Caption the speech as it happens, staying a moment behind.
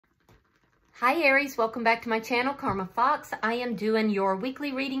Hi Aries, welcome back to my channel, Karma Fox. I am doing your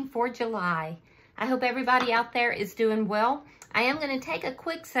weekly reading for July. I hope everybody out there is doing well. I am going to take a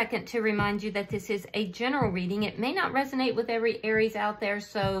quick second to remind you that this is a general reading. It may not resonate with every Aries out there,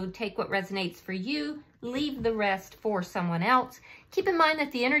 so take what resonates for you, leave the rest for someone else. Keep in mind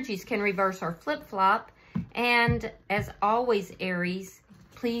that the energies can reverse or flip-flop. And as always, Aries,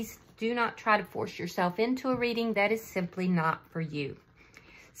 please do not try to force yourself into a reading that is simply not for you.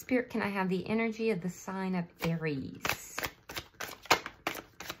 Spirit, can I have the energy of the sign of Aries?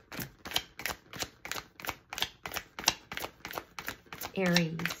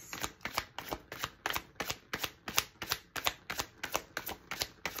 Aries.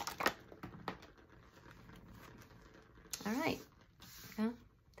 All right. Oh,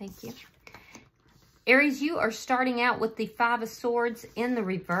 thank you. Aries, you are starting out with the Five of Swords in the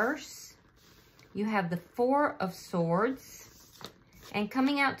reverse. You have the Four of Swords. And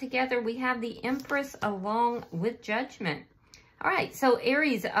coming out together, we have the Empress along with Judgment. All right, so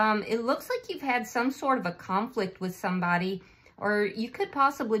Aries, it looks like you've had some sort of a conflict with somebody, or you could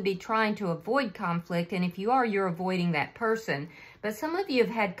possibly be trying to avoid conflict, and if you are, you're avoiding that person. But some of you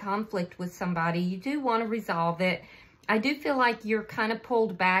have had conflict with somebody. You do want to resolve it. I do feel like you're kind of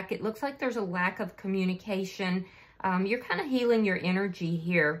pulled back. It looks like there's a lack of communication. You're kind of healing your energy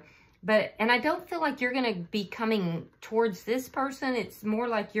here. And I don't feel like you're going to be coming towards this person. It's more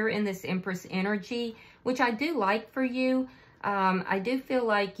like you're in this Empress energy, which I do like for you. I do feel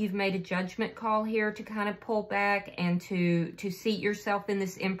like you've made a judgment call here to kind of pull back and to seat yourself in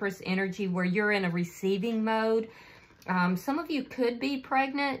this Empress energy where you're in a receiving mode. Some of you could be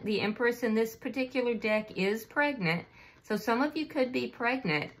pregnant. The Empress in this particular deck is pregnant. So some of you could be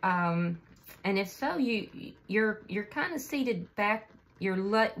pregnant. And if so, you're kind of seated back.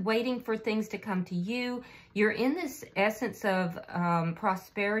 You're waiting for things to come to you. You're in this essence of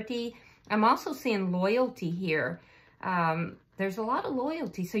prosperity. I'm also seeing loyalty here. There's a lot of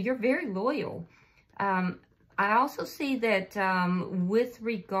loyalty, so you're very loyal. I also see that with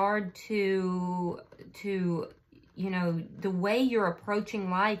regard to you know, the way you're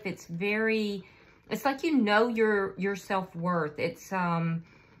approaching life, it's like you know your self-worth. It's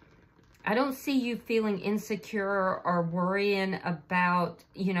I don't see you feeling insecure or worrying about,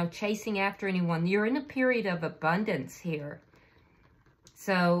 you know, chasing after anyone. You're in a period of abundance here.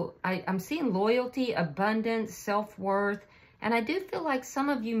 So I'm seeing loyalty, abundance, self-worth. And I do feel like some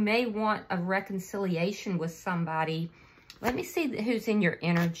of you may want a reconciliation with somebody. Let me see who's in your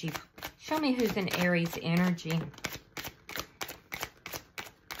energy. Show me who's in Aries energy.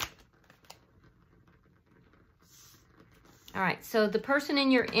 All right, so the person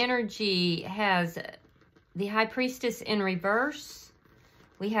in your energy has the High Priestess in reverse.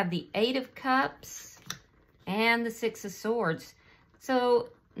 We have the Eight of Cups and the Six of Swords. So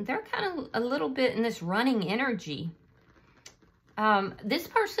they're kind of a little bit in this running energy. This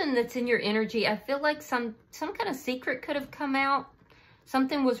person that's in your energy, I feel like some kind of secret could have come out.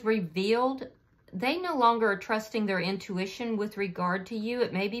 Something was revealed. They no longer are trusting their intuition with regard to you.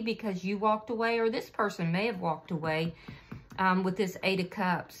 It may be because you walked away, or this person may have walked away. With this Eight of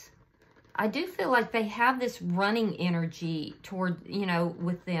Cups, I do feel like they have this running energy toward, you know,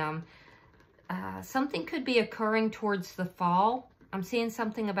 with them. Something could be occurring towards the fall. I'm seeing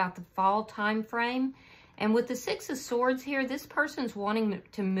something about the fall time frame. And with the Six of Swords here, this person's wanting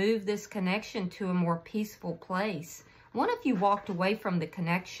to move this connection to a more peaceful place. One of you walked away from the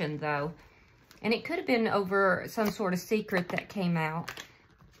connection, though. And it could have been over some sort of secret that came out.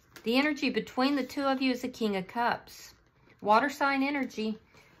 The energy between the two of you is the King of Cups. Water sign energy,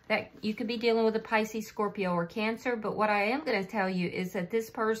 that you could be dealing with a Pisces, Scorpio, or Cancer. But what I am going to tell you is that this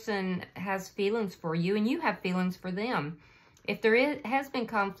person has feelings for you and you have feelings for them. If there has been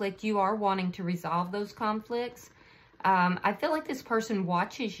conflict, you are wanting to resolve those conflicts. I feel like this person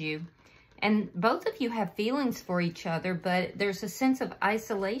watches you. And both of you have feelings for each other, but there's a sense of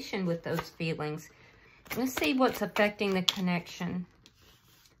isolation with those feelings. Let's see what's affecting the connection.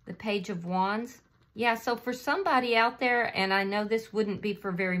 The Page of Wands. Yeah, so for somebody out there, and I know this wouldn't be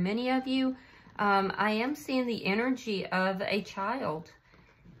for very many of you, I am seeing the energy of a child.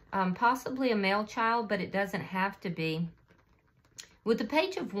 Possibly a male child, but it doesn't have to be. With the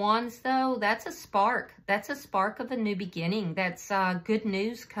Page of Wands, though, that's a spark. That's a spark of a new beginning. That's good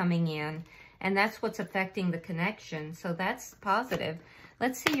news coming in, and that's what's affecting the connection. So that's positive.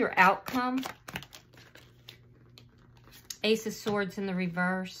 Let's see your outcome. Ace of Swords in the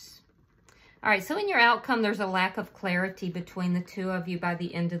reverse. All right, so in your outcome, there's a lack of clarity between the two of you by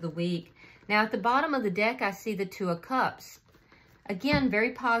the end of the week. Now, at the bottom of the deck, I see the Two of Cups. Again,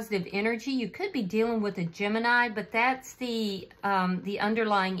 very positive energy. You could be dealing with a Gemini, but that's the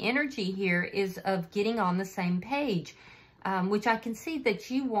underlying energy here is of getting on the same page, which I can see that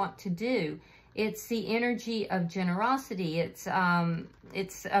you want to do. It's the energy of generosity. It's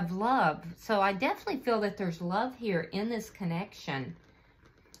of love. So I definitely feel that there's love here in this connection.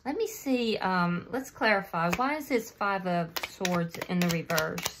 Let me see. Let's clarify. Why is this Five of Swords in the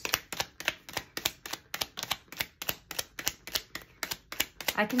reverse?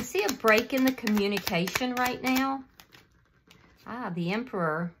 I can see a break in the communication right now. Ah, the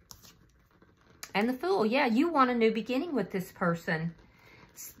Emperor. And the Fool. Yeah, you want a new beginning with this person.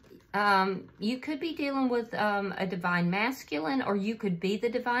 You could be dealing with a Divine Masculine, or you could be the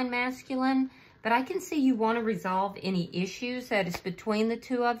Divine Masculine. But I can see you want to resolve any issues that is between the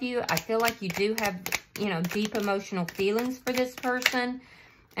two of you. I feel like you do have, you know, deep emotional feelings for this person.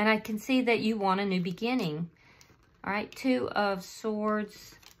 And I can see that you want a new beginning. All right, Two of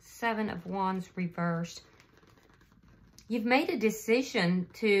Swords, Seven of Wands reversed. You've made a decision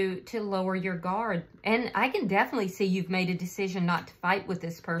to lower your guard. And I can definitely see you've made a decision not to fight with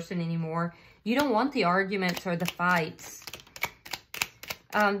this person anymore. You don't want the arguments or the fights.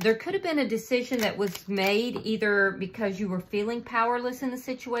 There could have been a decision that was made either because you were feeling powerless in the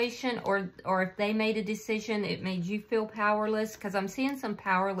situation, or if they made a decision, it made you feel powerless, because I'm seeing some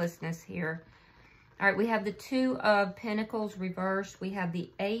powerlessness here. All right, we have the Two of Pentacles reversed. We have the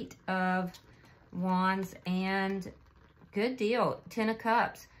Eight of Wands, and good deal, Ten of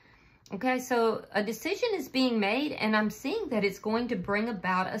Cups. Okay, so a decision is being made, and I'm seeing that it's going to bring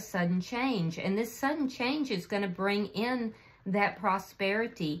about a sudden change. And this sudden change is going to bring in that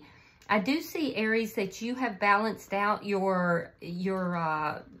prosperity. I do see, Aries, that you have balanced out your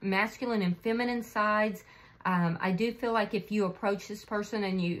masculine and feminine sides. I do feel like if you approach this person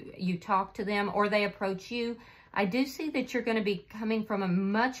and you talk to them, or they approach you, I do see that you're going to be coming from a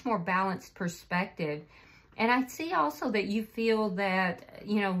much more balanced perspective. And I see also that you feel that,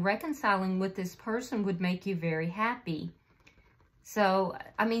 you know, reconciling with this person would make you very happy. So,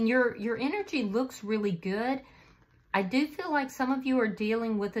 I mean, your energy looks really good. I do feel like some of you are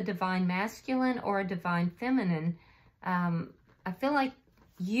dealing with a Divine Masculine or a Divine Feminine. I feel like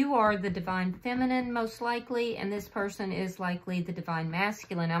you are the Divine Feminine most likely, and this person is likely the Divine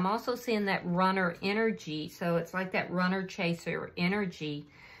Masculine. I'm also seeing that runner energy. So it's like that runner chaser energy.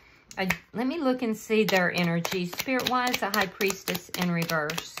 Let me look and see their energy. Spirit, why is the High Priestess in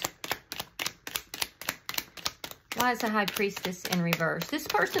reverse? Why is the High Priestess in reverse? This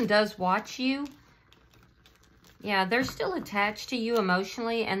person does watch you. Yeah, they're still attached to you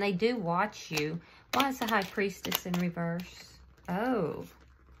emotionally, and they do watch you. Why is the High Priestess in reverse? Oh.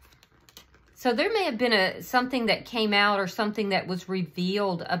 So there may have been something that came out, or something that was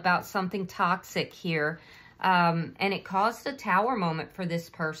revealed about something toxic here. And it caused a Tower moment for this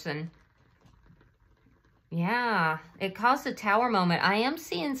person. Yeah, it caused a Tower moment. I am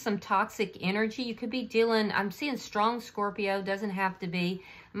seeing some toxic energy. You could be dealing, I'm seeing strong Scorpio, doesn't have to be.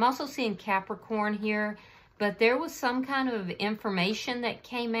 I'm also seeing Capricorn here. But there was some kind of information that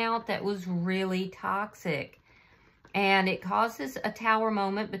came out that was really toxic. And it causes a Tower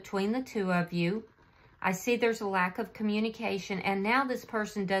moment between the two of you. I see there's a lack of communication. And now this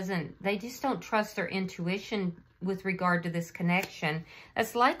person they just don't trust their intuition with regard to this connection.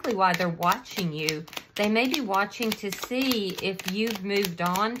 That's likely why they're watching you. They may be watching to see if you've moved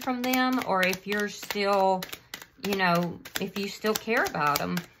on from them, or if you're still, you know, if you still care about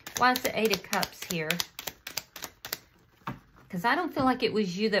them. Why is the Eight of Cups here? Because I don't feel like it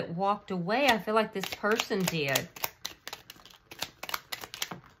was you that walked away. I feel like this person did.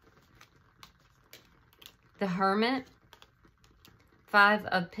 The Hermit, Five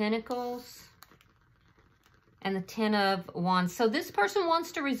of Pentacles, and the Ten of Wands. So this person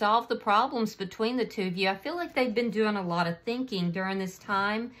wants to resolve the problems between the two of you. I feel like they've been doing a lot of thinking during this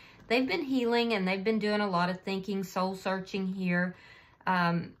time. They've been healing, and they've been doing a lot of thinking, soul searching here.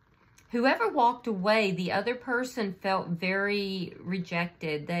 Whoever walked away, the other person felt very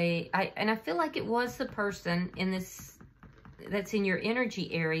rejected. And I feel like it was the person in this that's in your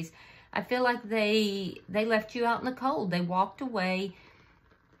energy, Aries. I feel like they left you out in the cold. They walked away.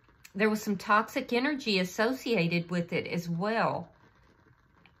 There was some toxic energy associated with it as well.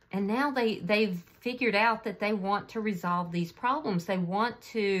 And now they've figured out that they want to resolve these problems. They want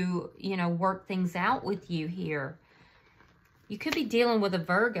to, you know, work things out with you here. You could be dealing with a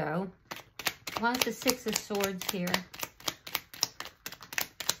Virgo. Why is the Six of Swords here?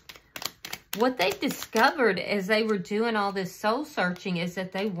 What they've discovered as they were doing all this soul searching is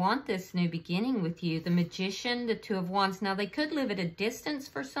that they want this new beginning with you. The Magician, the Two of Wands. Now, they could live at a distance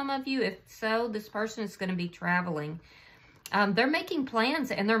for some of you. If so, this person is going to be traveling. They're making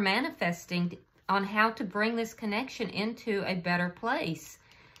plans and they're manifesting on how to bring this connection into a better place.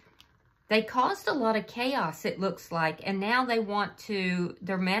 They caused a lot of chaos, it looks like, and now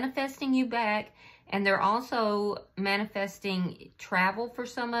they're manifesting you back, and they're also manifesting travel for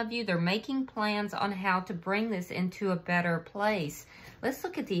some of you. They're making plans on how to bring this into a better place. Let's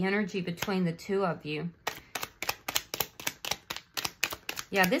look at the energy between the two of you.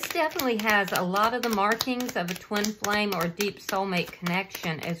 Yeah, this definitely has a lot of the markings of a twin flame or a deep soulmate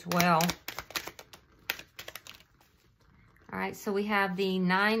connection as well. All right, so we have the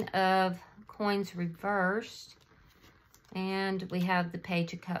 9 of Coins reversed, and we have the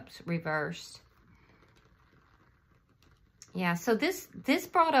Page of Cups reversed. Yeah, so this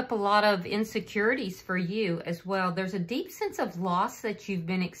brought up a lot of insecurities for you as well. There's a deep sense of loss that you've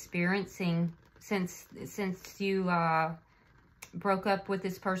been experiencing since you broke up with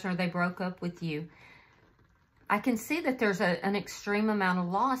this person, or they broke up with you. I can see that there's an extreme amount of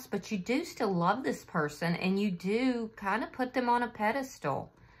loss, but you do still love this person, and you do kind of put them on a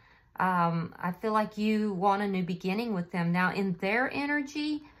pedestal. I feel like you want a new beginning with them. Now, in their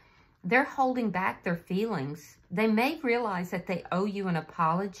energy, they're holding back their feelings. They may realize that they owe you an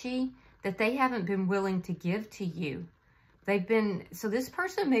apology that they haven't been willing to give to you. So this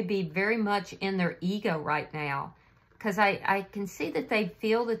person may be very much in their ego right now, because I can see that they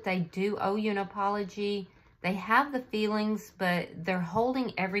feel that they do owe you an apology. They have the feelings, but they're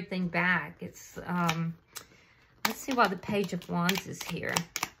holding everything back. It's, let's see why the Page of Wands is here.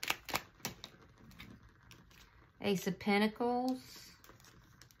 Ace of Pentacles.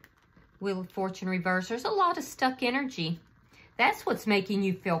 Wheel of Fortune reversed. There's a lot of stuck energy. That's what's making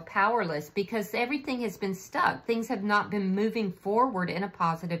you feel powerless, because everything has been stuck. Things have not been moving forward in a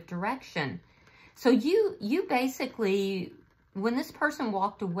positive direction. So you basically, when this person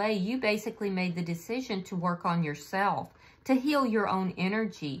walked away, you basically made the decision to work on yourself, to heal your own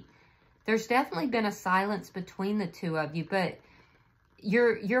energy. There's definitely been a silence between the two of you, but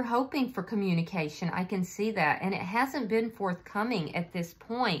you're hoping for communication. I can see that, and it hasn't been forthcoming at this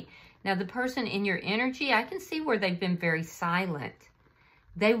point. Now, the person in your energy, I can see where they've been very silent.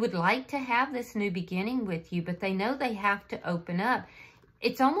 They would like to have this new beginning with you, but they know they have to open up.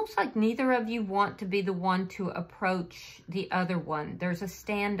 It's almost like neither of you want to be the one to approach the other one. There's a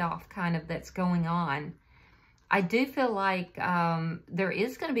standoff kind of that's going on. I do feel like there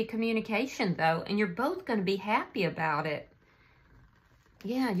is going to be communication, though, and you're both going to be happy about it.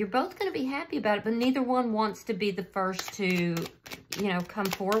 Yeah, you're both going to be happy about it, but neither one wants to be the first to, come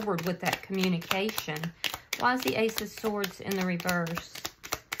forward with that communication. Why is the Ace of Swords in the reverse?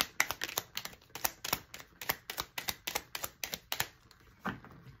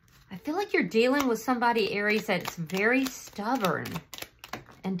 I feel like you're dealing with somebody, Aries, that's very stubborn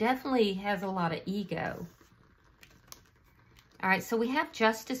and definitely has a lot of ego. All right, so we have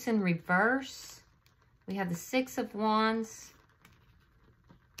Justice in reverse. We have the 6 of Wands,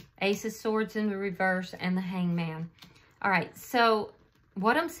 Ace of Swords in the reverse, and the Hangman. All right, so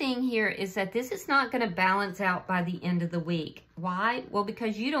what I'm seeing here is that this is not going to balance out by the end of the week. Why? Well,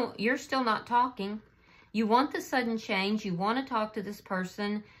 because you're still not talking. You want the sudden change. You want to talk to this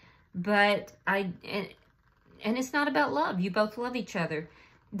person, but and it's not about love. You both love each other.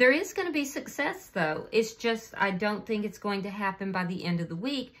 There is going to be success, though. It's just, I don't think it's going to happen by the end of the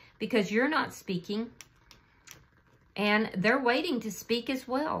week, because you're not speaking, and they're waiting to speak as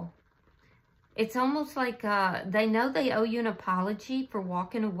well. It's almost like they know they owe you an apology for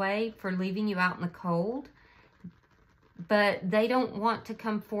walking away, for leaving you out in the cold, but they don't want to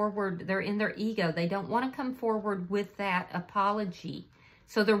come forward. They're in their ego. They don't want to come forward with that apology.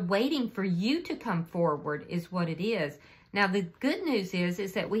 So they're waiting for you to come forward is what it is. Now, the good news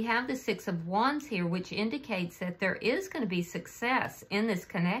is that we have the 6 of Wands here, which indicates that there is going to be success in this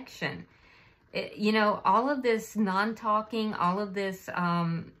connection. All of this non-talking, all of this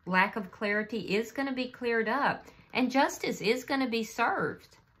lack of clarity is going to be cleared up. And justice is going to be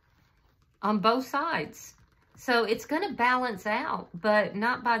served on both sides. So it's going to balance out, but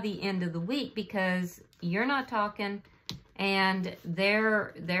not by the end of the week, because you're not talking and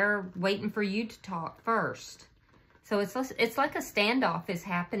they're waiting for you to talk first. So it's like a standoff is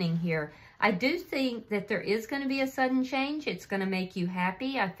happening here. I do think that there is going to be a sudden change. It's going to make you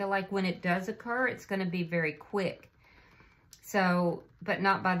happy. I feel like when it does occur, it's going to be very quick. So, but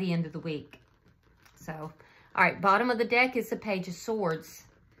not by the end of the week. So, all right, bottom of the deck is the Page of Swords.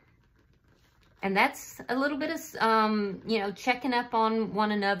 And that's a little bit of, checking up on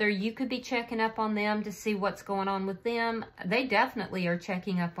one another. You could be checking up on them to see what's going on with them. They definitely are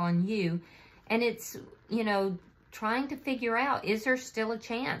checking up on you. And it's, trying to figure out, is there still a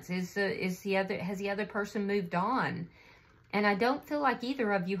chance? Has the other person moved on? And I don't feel like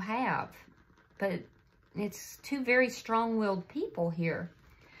either of you have. But it's two very strong-willed people here.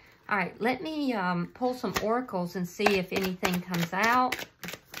 All right, let me pull some oracles and see if anything comes out.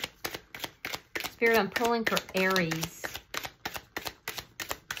 Spirit, I'm pulling for Aries.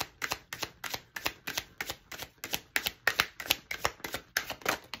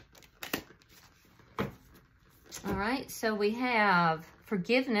 All right, so we have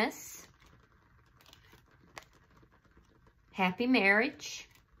forgiveness, happy marriage.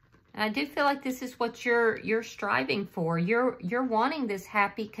 And I do feel like this is what you're striving for. You're wanting this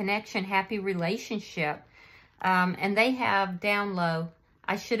happy connection, happy relationship. And they have down low,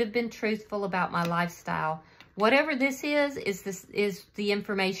 I should have been truthful about my lifestyle. Whatever this is the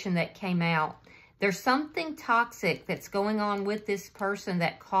information that came out. There's something toxic that's going on with this person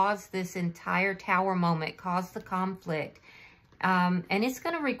that caused this entire tower moment, caused the conflict. And it's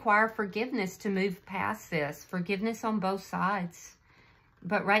going to require forgiveness to move past this. Forgiveness on both sides.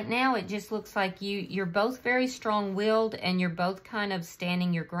 But right now, it just looks like you're both very strong-willed and you're both kind of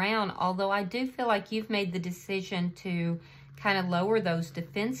standing your ground. Although I do feel like you've made the decision to kind of lower those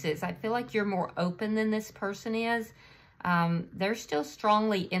defenses. I feel like you're more open than this person is. They're still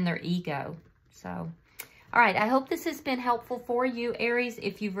strongly in their ego. So, all right, I hope this has been helpful for you, Aries.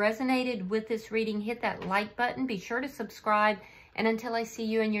 If you've resonated with this reading, hit that like button. Be sure to subscribe. And until I see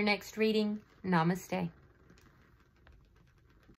you in your next reading, namaste.